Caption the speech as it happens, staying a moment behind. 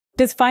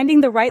Does finding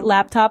the right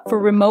laptop for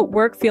remote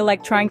work feel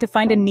like trying to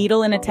find a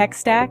needle in a tech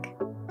stack?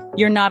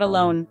 You're not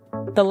alone.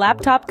 The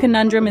laptop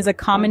conundrum is a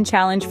common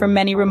challenge for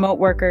many remote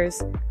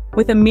workers.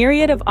 With a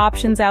myriad of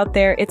options out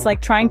there, it's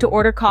like trying to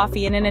order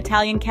coffee in an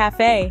Italian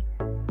cafe.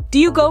 Do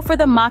you go for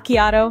the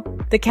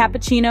macchiato, the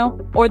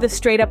cappuccino, or the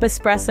straight-up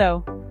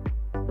espresso?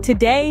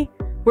 Today,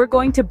 we're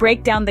going to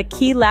break down the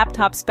key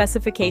laptop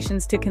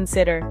specifications to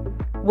consider.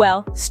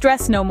 Well,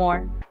 stress no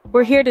more.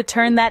 We're here to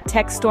turn that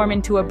tech storm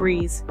into a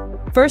breeze.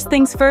 First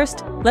things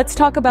first, let's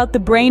talk about the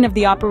brain of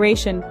the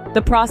operation,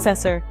 the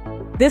processor.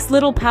 This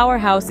little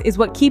powerhouse is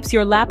what keeps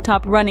your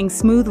laptop running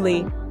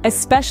smoothly,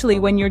 especially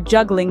when you're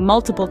juggling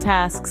multiple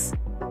tasks.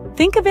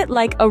 Think of it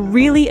like a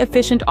really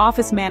efficient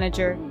office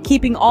manager,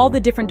 keeping all the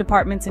different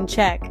departments in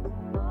check.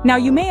 Now,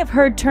 you may have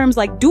heard terms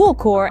like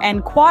dual-core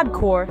and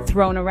quad-core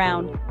thrown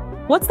around.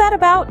 What's that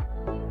about?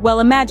 Well,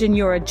 imagine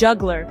you're a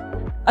juggler.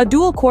 A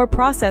dual-core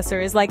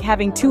processor is like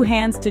having two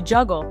hands to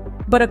juggle,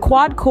 but a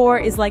quad-core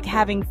is like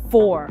having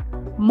four.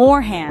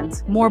 More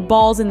hands, more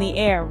balls in the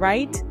air,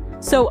 right?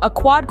 So a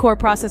quad-core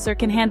processor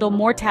can handle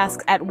more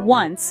tasks at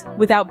once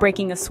without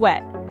breaking a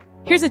sweat.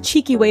 Here's a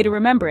cheeky way to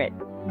remember it.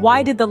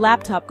 Why did the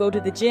laptop go to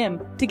the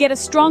gym? To get a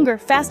stronger,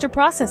 faster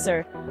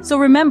processor. So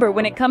remember,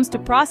 when it comes to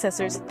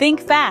processors, think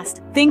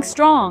fast, think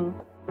strong.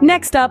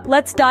 Next up,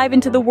 let's dive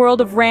into the world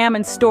of RAM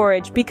and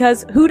storage,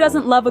 because who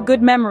doesn't love a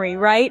good memory,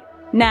 right?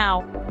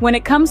 Now, when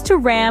it comes to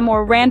RAM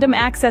or random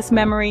access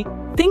memory,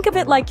 think of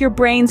it like your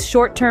brain's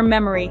short-term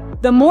memory.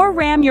 The more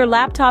RAM your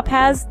laptop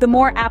has, the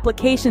more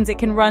applications it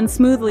can run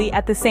smoothly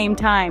at the same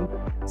time.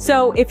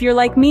 So if you're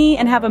like me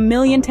and have a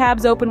million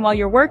tabs open while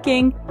you're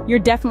working, you're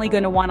definitely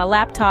going to want a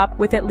laptop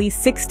with at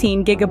least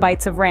 16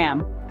 gigabytes of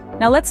RAM.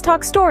 Now let's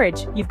talk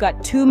storage. You've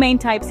got two main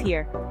types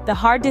here, the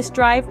hard disk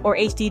drive or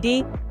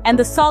HDD and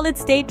the solid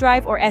state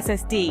drive or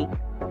SSD.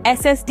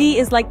 SSD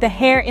is like the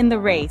hare in the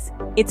race.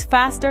 It's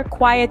faster,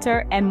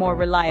 quieter, and more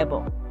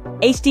reliable.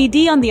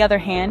 HDD, on the other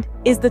hand,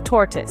 is the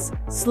tortoise,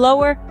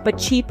 slower but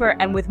cheaper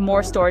and with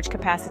more storage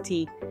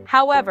capacity.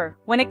 However,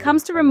 when it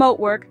comes to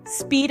remote work,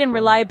 speed and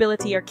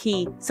reliability are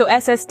key, so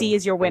SSD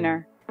is your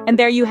winner. And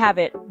there you have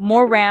it,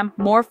 more RAM,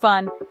 more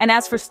fun, and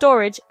as for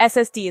storage,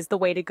 SSD is the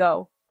way to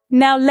go.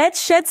 Now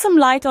let's shed some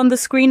light on the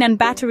screen and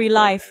battery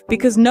life,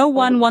 because no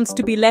one wants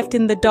to be left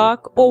in the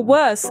dark, or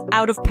worse,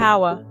 out of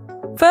power.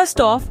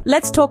 First off,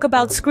 let's talk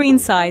about screen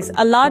size.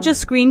 A larger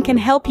screen can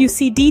help you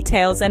see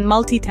details and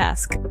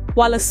multitask,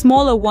 while a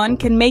smaller one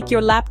can make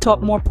your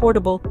laptop more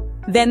portable.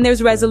 Then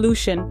there's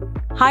resolution.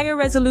 Higher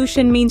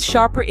resolution means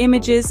sharper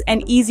images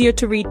and easier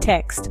to read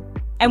text.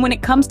 And when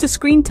it comes to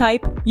screen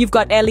type, you've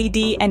got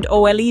LED and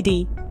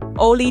OLED.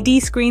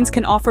 OLED screens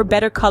can offer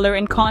better color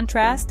and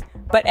contrast,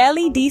 but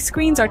LED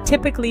screens are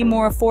typically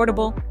more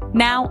affordable.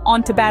 Now,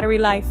 on to battery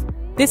life.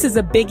 This is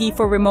a biggie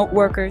for remote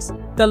workers.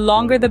 The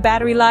longer the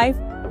battery life,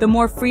 the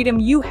more freedom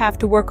you have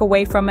to work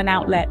away from an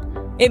outlet.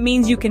 It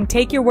means you can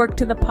take your work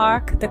to the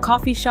park, the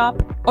coffee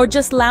shop, or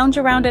just lounge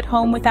around at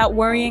home without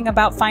worrying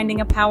about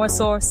finding a power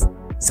source.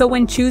 So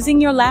when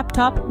choosing your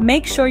laptop,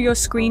 make sure your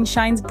screen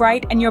shines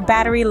bright and your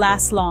battery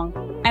lasts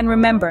long. And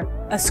remember,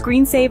 a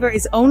screensaver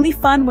is only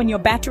fun when your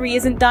battery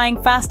isn't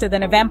dying faster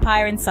than a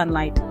vampire in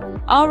sunlight.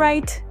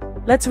 Alright,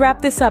 let's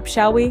wrap this up,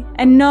 shall we?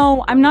 And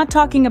no, I'm not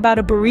talking about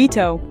a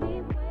burrito.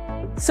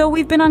 So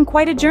we've been on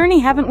quite a journey,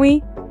 haven't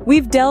we?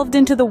 We've delved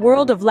into the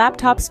world of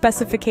laptop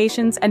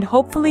specifications, and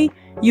hopefully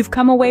you've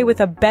come away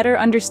with a better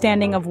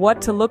understanding of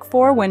what to look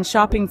for when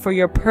shopping for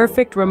your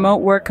perfect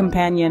remote work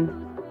companion.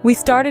 We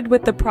started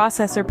with the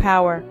processor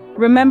power.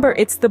 Remember,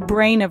 it's the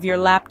brain of your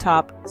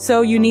laptop,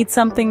 so you need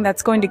something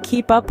that's going to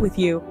keep up with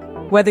you.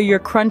 Whether you're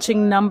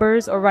crunching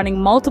numbers or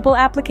running multiple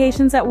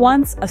applications at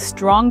once, a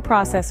strong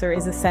processor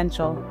is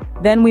essential.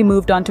 Then we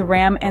moved on to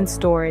RAM and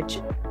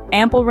storage.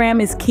 Ample RAM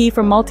is key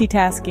for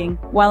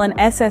multitasking, while an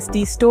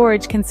SSD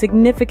storage can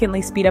significantly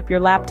speed up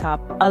your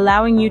laptop,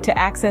 allowing you to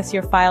access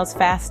your files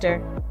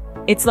faster.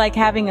 It's like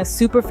having a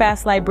super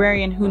fast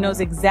librarian who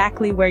knows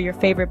exactly where your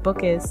favorite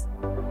book is.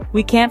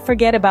 We can't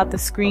forget about the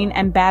screen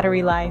and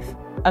battery life.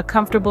 A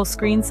comfortable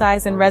screen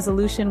size and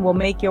resolution will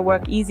make your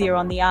work easier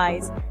on the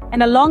eyes,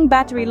 and a long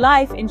battery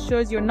life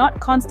ensures you're not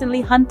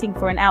constantly hunting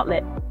for an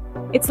outlet.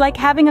 It's like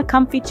having a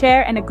comfy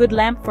chair and a good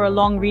lamp for a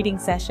long reading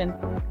session.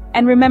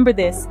 And remember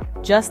this,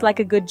 just like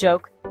a good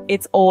joke,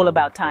 it's all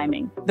about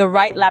timing. The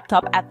right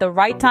laptop at the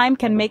right time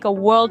can make a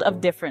world of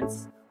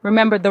difference.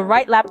 Remember, the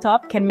right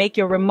laptop can make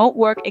your remote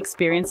work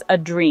experience a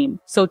dream.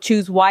 So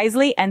choose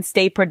wisely and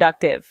stay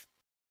productive.